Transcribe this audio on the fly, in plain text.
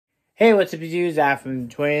Hey, what's up, you Zach from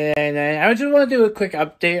 2099. I just want to do a quick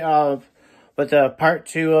update of what the part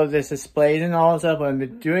 2 of this displays and all stuff what I've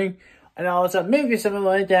been doing and all stuff. Maybe something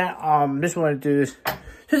like that. Just want to do this.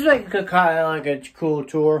 Just like a kind of like a cool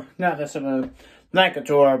tour. Not just something like a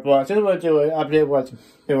tour, but just want to do an update what's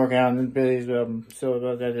been working on in videos. So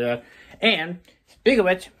about that. And speaking of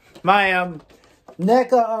which, my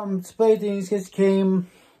NECA display things just came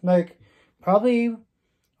like probably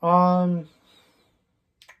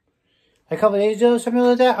a couple days ago, something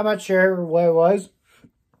like that. I'm not sure what it was.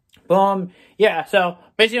 Yeah, so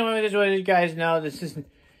basically I just want to let you guys know this is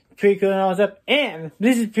pretty cool and all stuff. And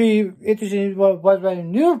this is pretty interesting what my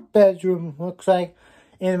new bedroom looks like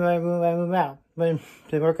in my room I move out. When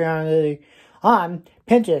they're working on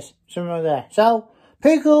Pinterest, something like that. So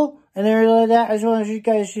pretty cool and everything like that. I just want to you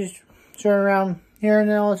guys just turn around here and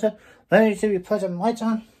all stuff. Let me see if we put some lights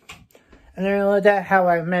on and everything like that, how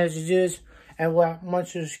I managed to do this. And what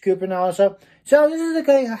much of scoop and all stuff. So this is the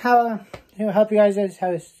kind of how help you guys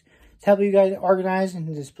help you guys organize and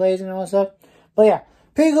displays and all stuff. But yeah,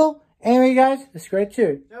 pretty cool. Anyway, guys, it's great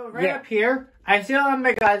too. So right up here, I still have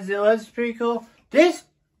my Godzilla. It's pretty cool. This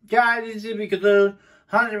guy needs to be glued,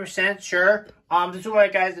 100% sure. Just to let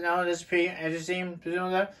you guys know, this is pretty interesting.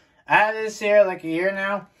 I had this here like a year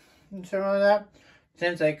now, something like that,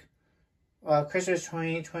 since like. Christmas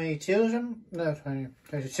 2022 or something? No,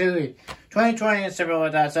 2020 and something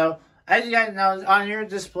like that. So, as you guys know, on your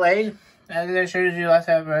display, as I showed you last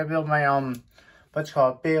time, I built my, what's it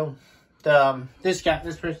called, this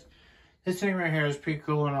thing right here is pretty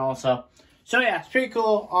cool and all, so yeah, it's pretty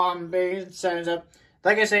cool, big signs up.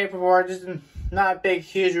 Like I said before, this is not a big,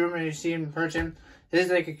 huge room that you see in person. This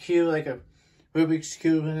is like a cube, like a Rubik's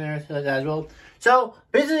Cube in there, like that as well. So,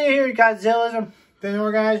 basically here, Godzilla's been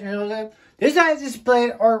organized, you know that. This guy's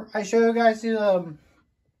displayed, or I showed you guys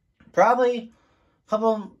probably a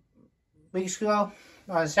couple weeks ago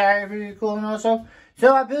on Saturday, pretty cool and also.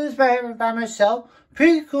 So I built this by myself,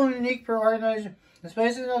 pretty cool and unique for organizing the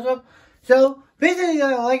spaces and also. So basically,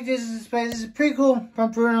 I like this display. This is pretty cool from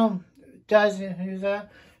Bruno. Does use that.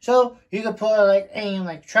 So you can put like any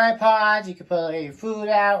like tripods, you can put like your food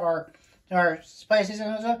out or spices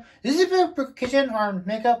and also. This is for kitchen or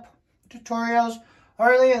makeup tutorials.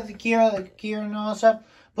 Or like the gear and all that stuff.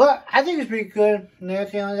 But I think it's pretty good and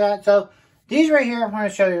everything like that. So these right here, I'm going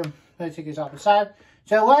to show you. Let me take this off the side.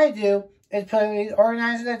 So what I do is put it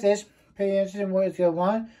organized like this. Pretty interesting. What it's got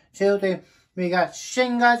 1, 2, 3. We got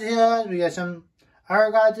Shin Godzillas. We got some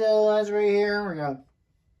other Godzillas right here. We got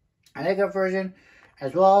a NECA version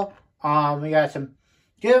as well. We got some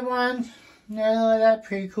good ones and everything like that.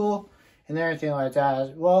 Pretty cool and everything like that as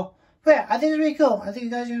well. But yeah, I think it's pretty cool. I think you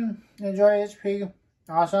guys can enjoy it. It's pretty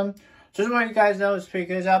awesome. Just want you guys know it's pretty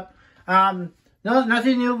good up.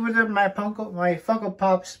 Nothing new with my Funko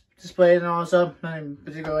Pops display and all stuff. Nothing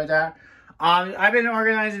particular like that. I've been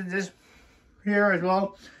organizing this here as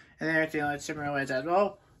well. And everything like similar ways as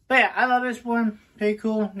well. But yeah, I love this one. Pretty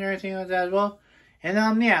cool and everything like that as well.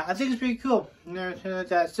 And yeah, I think it's pretty cool and everything like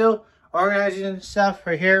that. Still organizing stuff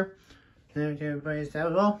right here. And everything like that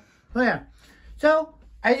as well. But yeah. So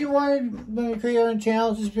I just wanted to create on the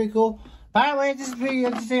channel. This is pretty cool. By the way, this is pretty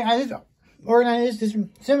interesting. I just organized this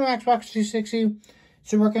similar Xbox 360.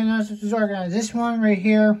 So working on this, just organize this one right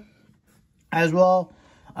here as well.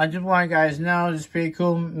 I just want you guys to know this is pretty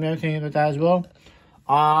cool and everything about that as well.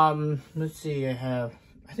 Let's see, I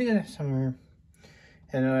think I have somewhere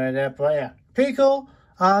and like that, but yeah, pretty cool.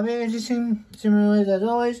 Interesting, similar as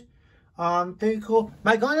always. Pretty cool.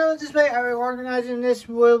 My Gundam display, I'm organizing this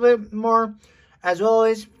a little bit more as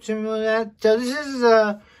always, similar to that. So this is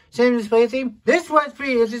same display theme. This one's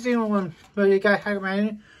pretty interesting one, but you got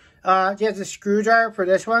recommended. You have the screwdriver for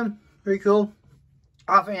this one. Pretty cool.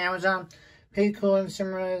 Off of Amazon. Pretty cool and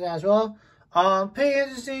similar to that as well. Pretty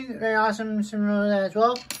interesting, very awesome, similar to that as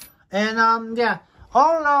well. And yeah.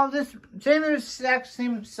 All in all, this same exact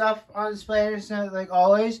same stuff on display, like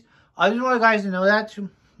always. I just want you guys to know that too.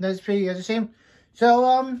 That's pretty interesting.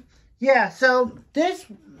 So yeah, so this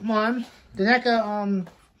one, the NECA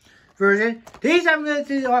version. These I'm going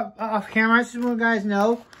to do off camera, so you guys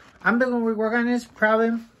know. I'm going to work on this probably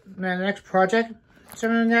my next project.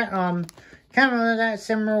 Something like that. Kind of like that,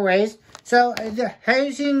 similar ways. So, have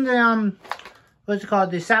you seen the, what's it called?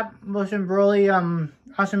 The stop motion Broly,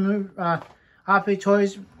 awesome, Awesome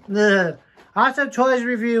Toys, Awesome Toys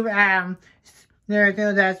review,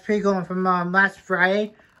 that's pretty cool from, last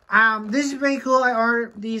Friday. This is pretty cool. I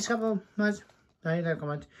ordered these couple months,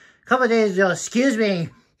 couple days ago, excuse me.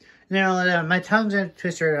 You know, my tongue's in a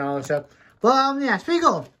twister and all that stuff. But, yeah, it's pretty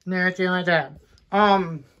cool. And everything like that.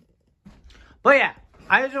 But yeah,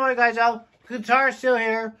 I just want you guys out. Guitar's still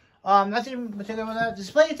here. Nothing particular with that.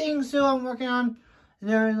 Display things still I'm working on. And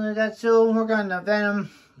everything like that. Still working on the Venom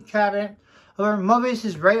cabinet. Our Mobius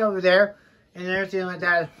is right over there. And everything like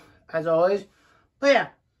that, as always. But yeah,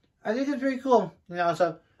 I think it's pretty cool. You know,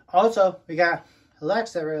 so also we got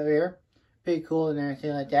Alexa right over here. Pretty cool and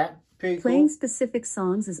everything like that. Pretty cool. Playing specific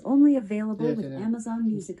songs is only available with Amazon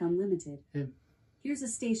Music Unlimited. Here's a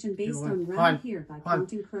station based on Round Here by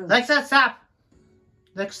Counting Crows. Alexa, stop!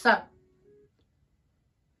 Alexa, stop.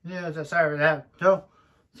 Yeah, sorry for that.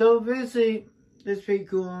 So basically, it's pretty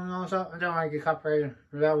cool, and also I don't want to get copyrighted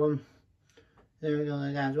for that one. There we go,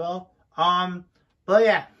 like that as well. But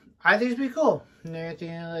yeah, I think it's pretty cool and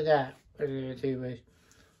everything like that. Anyways,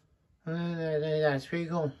 that's pretty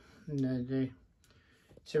cool.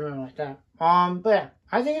 Similar like that. But yeah,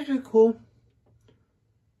 I think it's pretty cool.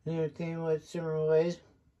 And everything with similar ways.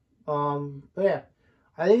 But yeah,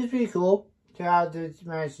 I think it's pretty cool to have this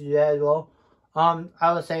manage to do that as well.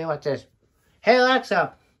 I will say like this. Hey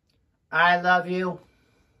Alexa, I love you.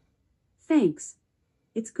 Thanks.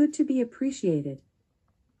 It's good to be appreciated.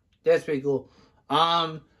 That's pretty cool.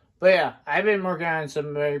 But yeah, I've been working on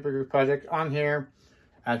some very big projects on here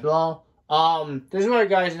as well. This is what you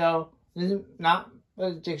guys know. This is not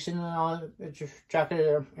addiction and all. It's just check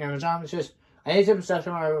it on Amazon. It's just I need some stuff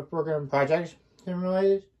for my working on projects and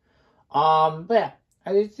related. But yeah,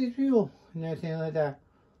 I think it's pretty cool and everything like that.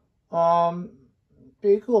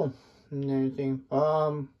 Pretty cool and everything.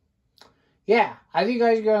 Yeah, I think you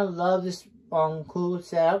guys are gonna love this cool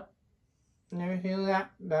setup and everything like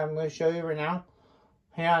that I'm gonna show you right now.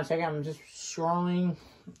 Hang on a second, I'm just scrolling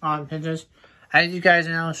on Pinterest. As you guys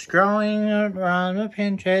know, scrolling around the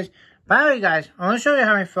Pinterest. By the way, guys, I want to show you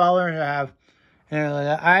how many followers I have.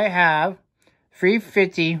 I have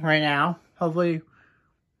 350 right now. Hopefully,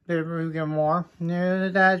 we get more.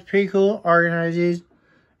 And that's pretty cool. Organize these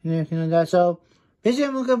and everything like that. So, basically,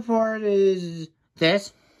 I'm looking for is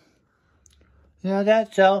this. You know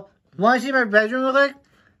that? So, want to see my bedroom look like?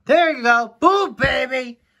 There you go. Boom,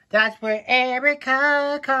 baby. That's where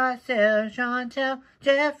Erica, Costello, Chantel,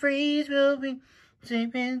 Jeffries will be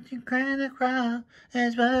sleeping to crying across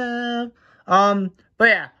as well. But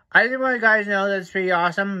yeah, I just want you guys to know that's pretty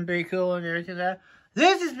awesome and pretty cool and everything like that.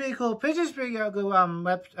 This is pretty cool. Pinterest is pretty good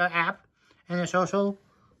web app and a social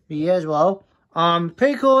media as well.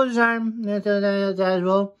 Pretty cool design and that as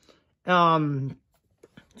well.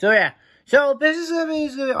 So yeah. So this is gonna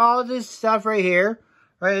be all this stuff right here.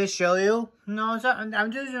 Ready to show you. No, it's not,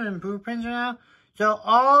 I'm just doing blueprints right now. So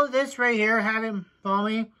all this right here, having for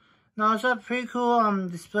me. No, it's a pretty cool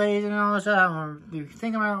displays and all that. You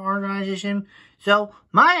think about organization. So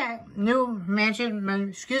my new mansion,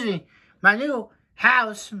 my new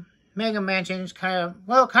house, mega mansion is kind of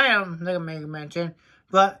like a mega mansion,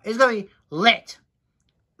 but it's gonna be lit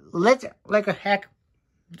like a heck,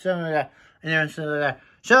 something like that, and then something like that.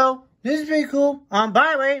 So. This is pretty cool. By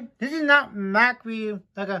the way, this is not like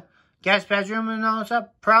a guest bedroom and all that stuff.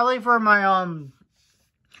 Probably for my,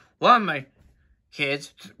 one of my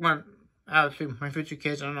kids. My future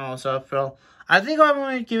kids and all that stuff. So, I think I'm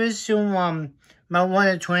going to give this to, my one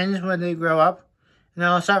of the twins when they grow up. And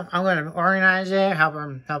all that stuff. I'm going to organize it, help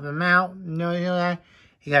them out, you know that.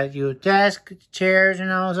 You got your desk, chairs,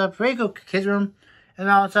 and all that stuff. Pretty cool kids room. And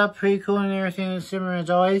all that stuff. Pretty cool and everything is similar as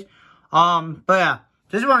always. But yeah.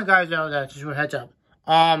 Just want you guys to know that, just a heads up.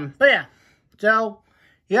 But yeah. So,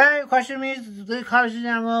 yeah, question me, leave comments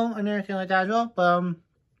down below and everything like that as well. But,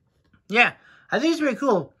 yeah. I think it's pretty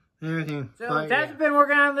cool and everything. So, that's been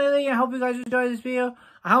working on lately. I hope you guys enjoyed this video.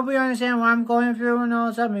 I hope you understand what I'm going through and all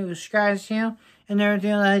that stuff. Maybe subscribe to the channel and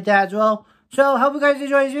everything like that as well. So, hope you guys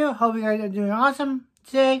enjoyed this video. Hope you guys are doing awesome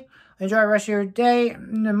today. Enjoy the rest of your day,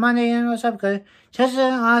 Monday and all that stuff, because just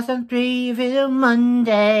an awesome 3-video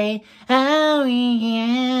Monday. Oh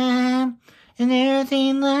yeah, and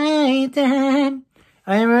everything like that.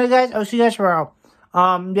 Alright, guys, I'll see you guys tomorrow.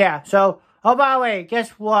 Yeah, so, oh, by the way, guess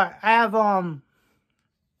what? I have, a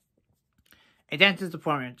dentist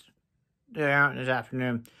appointment this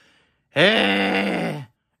afternoon. Anyway,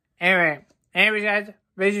 guys,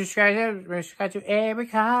 please subscribe to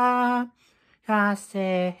Erica. Bye,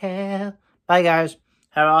 guys.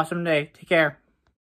 Have an awesome day. Take care.